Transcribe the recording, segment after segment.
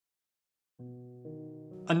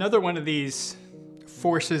Another one of these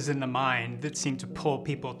forces in the mind that seem to pull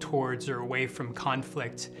people towards or away from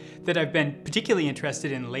conflict that I've been particularly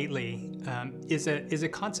interested in lately is a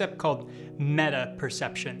concept called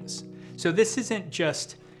metaperceptions. So this isn't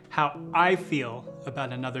just how I feel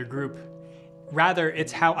about another group, rather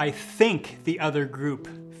it's how I think the other group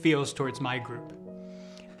feels towards my group.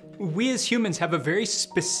 We as humans have a very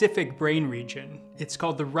specific brain region. It's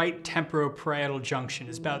called the right temporoparietal junction.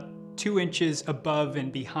 It's about 2 inches above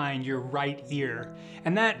and behind your right ear.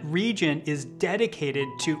 And that region is dedicated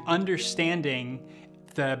to understanding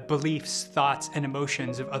the beliefs, thoughts, and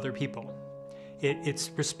emotions of other people. It's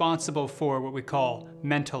responsible for what we call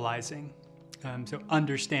mentalizing, so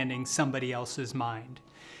understanding somebody else's mind.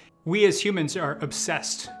 We as humans are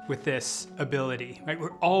obsessed with this ability, right?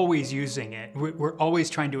 We're always using it. We're always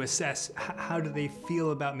trying to assess, how do they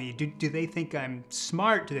feel about me? Do they think I'm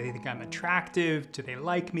smart? Do they think I'm attractive? Do they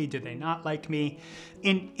like me? Do they not like me?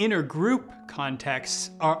 In intergroup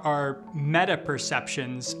contexts, our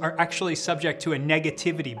meta-perceptions are actually subject to a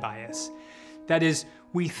negativity bias. That is,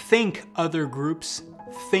 we think other groups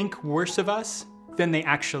think worse of us than they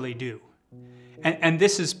actually do. And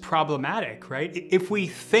this is problematic, right? If we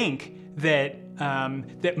think that,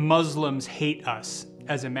 that Muslims hate us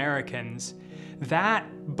as Americans,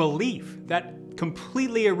 that belief, that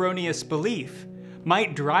completely erroneous belief,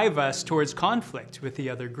 might drive us towards conflict with the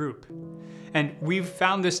other group. And we've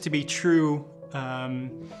found this to be true,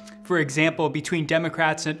 for example, between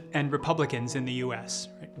Democrats and Republicans in the US.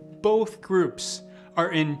 Right? Both groups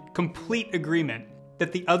are in complete agreement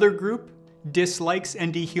that the other group dislikes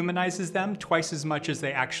and dehumanizes them twice as much as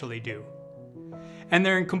they actually do. And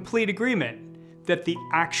they're in complete agreement that the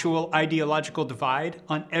actual ideological divide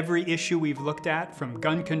on every issue we've looked at, from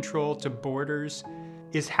gun control to borders,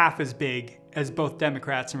 is half as big as both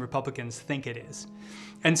Democrats and Republicans think it is.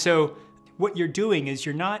 And so what you're doing is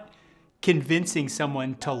you're not convincing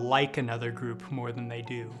someone to like another group more than they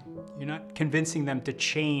do. You're not convincing them to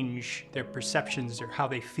change their perceptions or how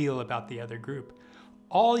they feel about the other group.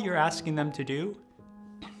 All you're asking them to do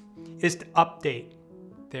is to update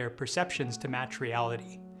their perceptions to match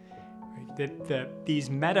reality. Right? These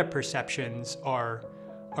meta-perceptions are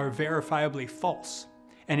verifiably false.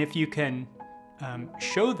 And if you can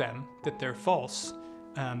show them that they're false,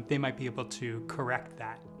 they might be able to correct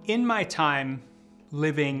that. In my time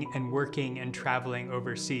living and working and traveling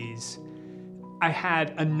overseas, I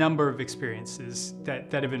had a number of experiences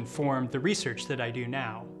that have informed the research that I do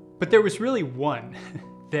now. But there was really one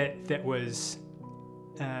that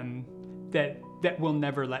will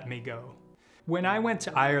never let me go. When I went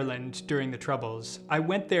to Ireland during the Troubles, I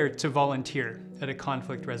went there to volunteer at a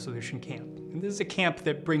conflict resolution camp. And this is a camp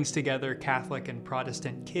that brings together Catholic and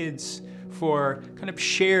Protestant kids for kind of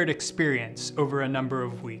shared experience over a number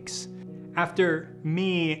of weeks. After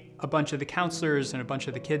me, a bunch of the counselors, and a bunch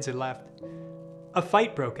of the kids had left, a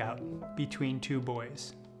fight broke out between 2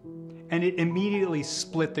 boys. And it immediately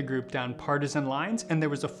split the group down partisan lines, and there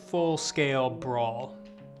was a full-scale brawl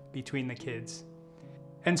between the kids.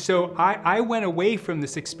 And so I went away from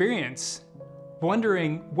this experience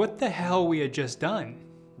wondering what the hell we had just done,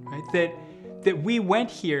 right? That we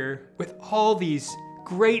went here with all these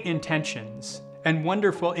great intentions and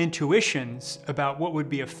wonderful intuitions about what would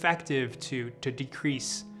be effective to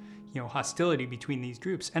decrease, hostility between these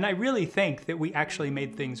groups. And I really think that we actually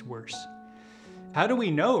made things worse. How do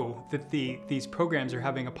we know that these programs are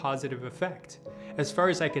having a positive effect? As far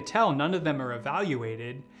as I could tell, none of them are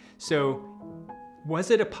evaluated. So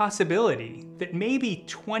was it a possibility that maybe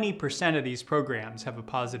 20% of these programs have a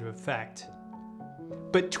positive effect,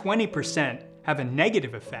 but 20% have a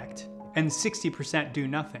negative effect and 60% do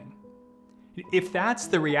nothing? If that's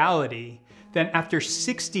the reality, then after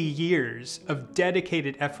 60 years of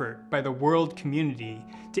dedicated effort by the world community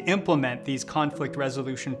to implement these conflict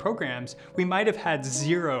resolution programs, we might have had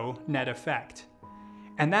 0 net effect.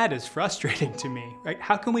 And that is frustrating to me, right?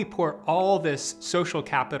 How can we pour all this social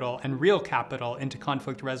capital and real capital into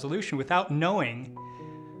conflict resolution without knowing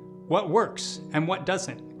what works and what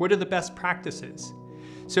doesn't? What are the best practices?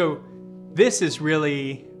 So this is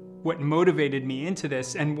really what motivated me into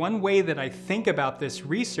this. And one way that I think about this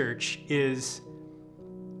research is,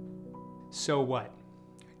 so what?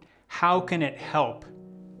 How can it help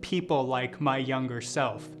people like my younger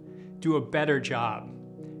self do a better job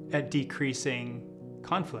at decreasing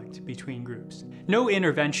conflict between groups? No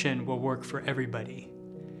intervention will work for everybody.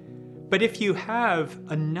 But if you have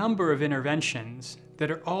a number of interventions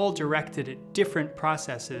that are all directed at different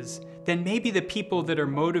processes, then maybe the people that are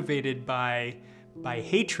motivated by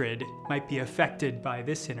hatred might be affected by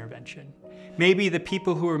this intervention. Maybe the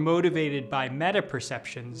people who are motivated by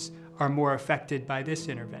metaperceptions are more affected by this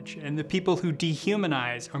intervention, and the people who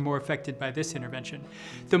dehumanize are more affected by this intervention.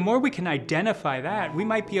 The more we can identify that, we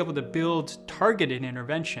might be able to build targeted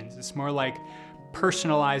interventions. It's more like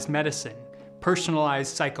personalized medicine,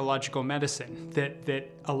 personalized psychological medicine that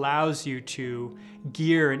allows you to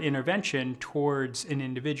gear an intervention towards an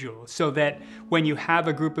individual, so that when you have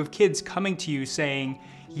a group of kids coming to you saying,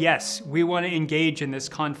 yes, we want to engage in this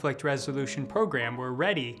conflict resolution program, we're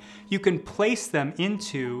ready, you can place them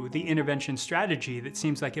into the intervention strategy that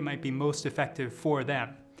seems like it might be most effective for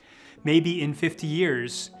them. Maybe in 50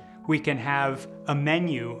 years, we can have a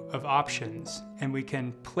menu of options and we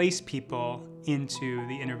can place people into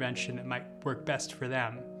the intervention that might work best for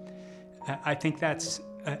them. I think that's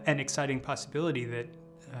an exciting possibility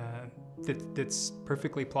that's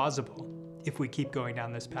perfectly plausible if we keep going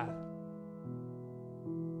down this path.